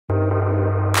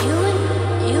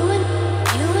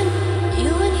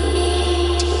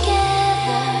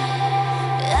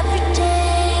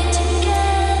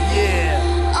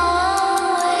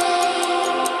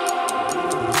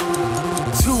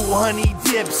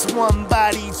dips, one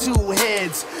body, two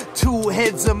heads. Two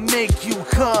heads will make you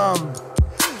come.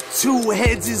 Two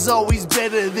heads is always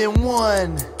better than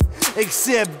one.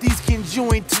 Except these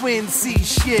conjoined twins see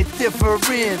shit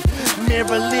different.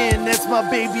 Marilyn, that's my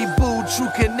baby boo, true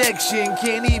connection.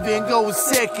 Can't even go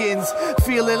seconds.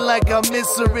 Feeling like I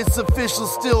miss her, it's official.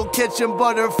 Still catching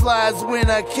butterflies when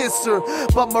I kiss her.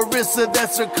 But Marissa,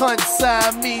 that's her cunt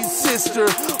Siamese sister.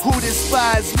 Who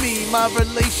despise me, my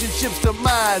relationship's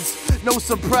demise. No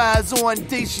surprise, on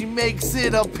day she makes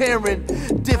it apparent.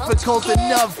 Difficult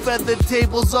enough, feather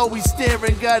tables always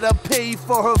staring. Gotta pay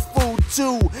for her food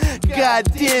too. God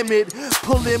damn it,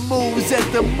 pulling moves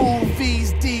at the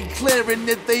movies, declaring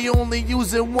that they only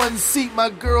using one seat. My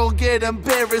girl get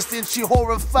embarrassed and she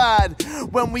horrified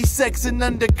when we sexing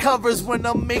under covers. When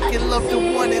I'm making love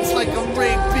to one, it's like I'm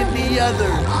raping the other.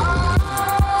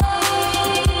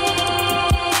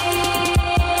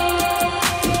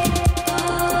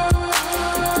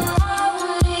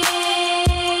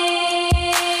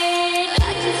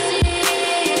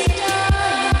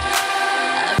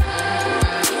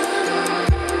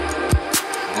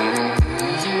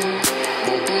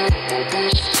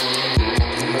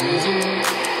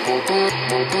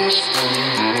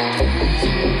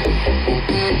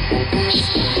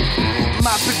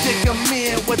 My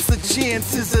predicament, what's the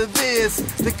chances of this?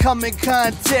 To come in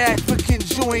contact with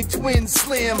conjoined twin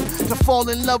slim. To fall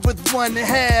in love with one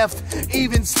half,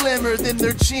 even slimmer than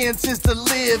their chances to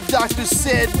live. Doctor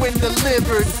said when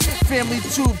delivered, family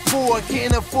too poor,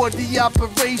 can't afford the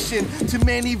operation. Too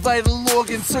many vital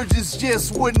organ surgeons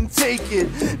just wouldn't take it.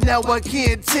 Now I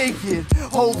can't take it,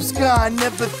 hope's gone.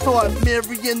 Never thought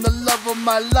marrying the love of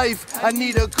my life, I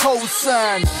need a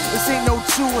cosign. This ain't no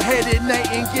two-headed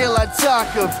nightingale I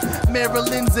talk of.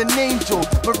 Marilyn's an angel,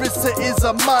 Marissa is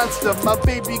a monster. My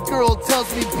baby girl tells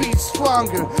me be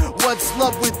stronger. What's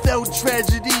love without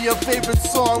tragedy? A favorite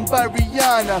song by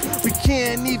Rihanna. We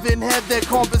can't even have that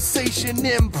conversation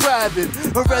in private.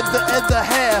 Her other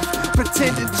half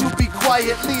pretending to be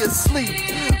quietly asleep.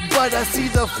 But I see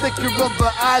the flicker of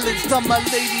her eyelids. Tell my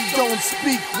lady don't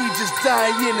speak, we just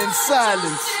dying in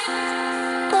silence.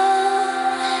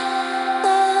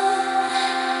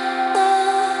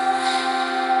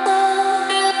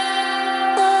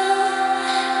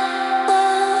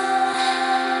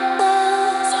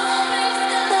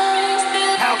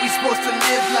 How we supposed to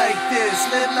live like this,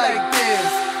 live like this?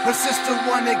 Her sister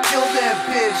wanna kill that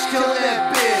bitch, kill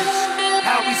that bitch.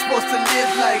 How we supposed to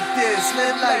live like this,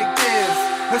 live like this?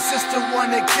 Her sister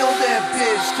wanna kill that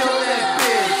bitch, kill that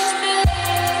bitch.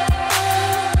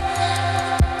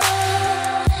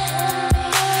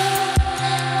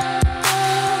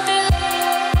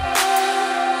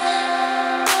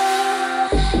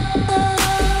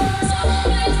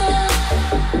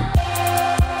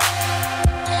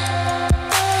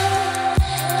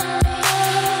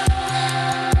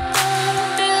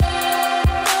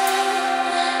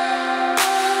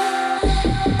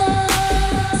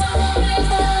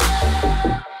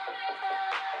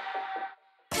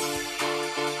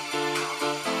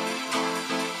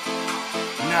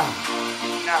 No.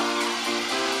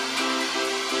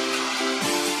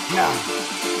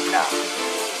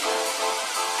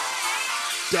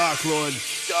 Dark Lord.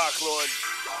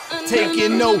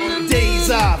 Taking no days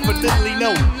off, but literally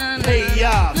no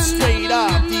payoff. Straight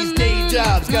off, these day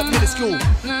jobs got minuscule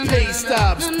pay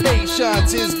stops.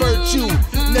 Patience is virtue.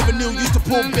 Never knew used to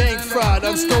pull bank fraud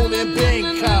on stolen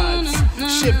bank cards.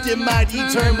 Shifting my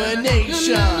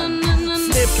determination.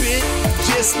 Flip it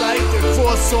just like the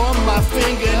cross on my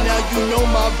finger. Now you know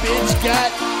my bitch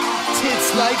got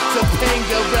tits like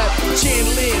Topanga. Rap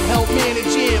channeling, help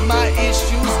managing my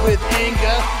issues with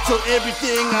anger. Till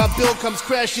everything I build comes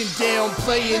crashing down,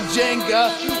 playing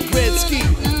Jenga. Red ski,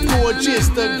 gorgeous,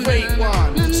 the great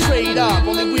one. Straight up,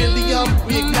 only William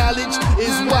we acknowledge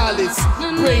is Wallace.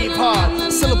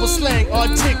 Braveheart, syllable slang,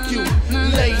 articulation.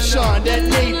 That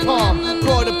napalm,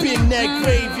 brought up in that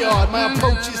graveyard. My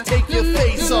approaches take your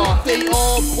face off. They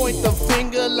all point the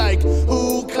finger like,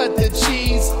 who cut the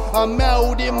cheese? I'm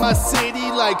out in my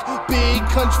city like big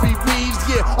country Reeves.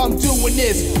 Yeah, I'm doing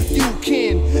this. You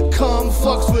can come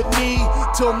fucks with me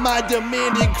till my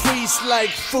demand increase like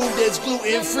food that's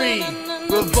gluten free.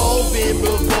 Revolving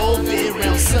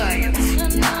around science.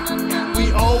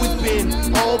 We always been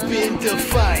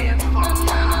defiant.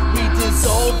 We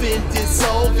dissolving,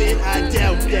 I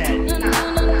doubt that.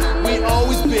 We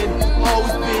always been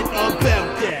about that.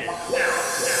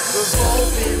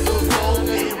 Revolving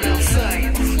around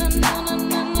science.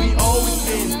 We always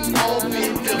been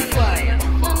defiant.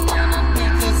 We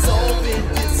dissolving,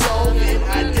 I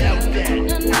doubt that.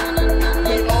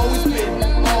 We always been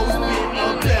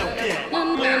about that.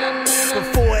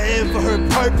 Before I ever heard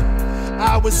Perp,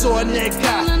 I was on that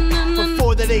Gothic.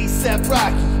 Before that ASAP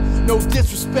Rocky. No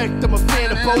disrespect, I'm a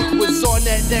fan of both. Was on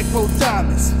that Necro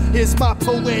Diamonds. Here's my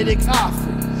poetic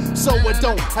offering, so I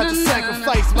don't have to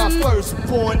sacrifice my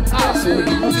firstborn offspring.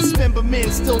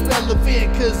 Dismemberment still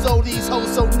relevant, cause all these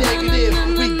hoes so negative.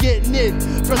 We getting it,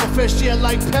 from the fresh air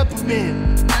like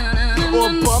peppermint. Or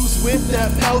bums with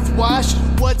that mouthwash.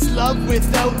 What's love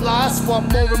without loss?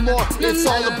 Want more and more, it's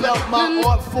all about my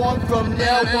art form from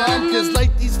now on. Cause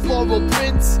like these floral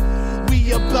prints,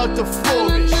 we about to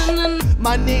flourish.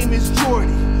 My name is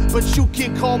Geordie, but you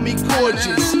can call me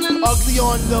gorgeous. Ugly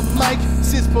on the mic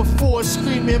since before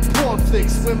screaming porn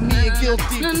flicks. When me and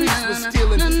Guilty Priest was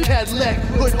stealing Cadillac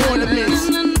hood ornaments.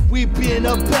 We been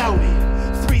about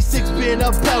it. 3-6 been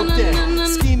about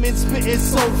that. Scheming, spitting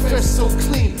so fresh, so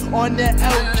clean. On that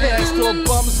outcast or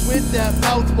bums with that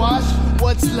mouthwash.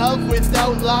 What's love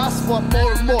without loss? Want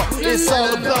more and more. It's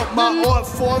all about my art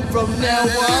form from now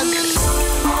on.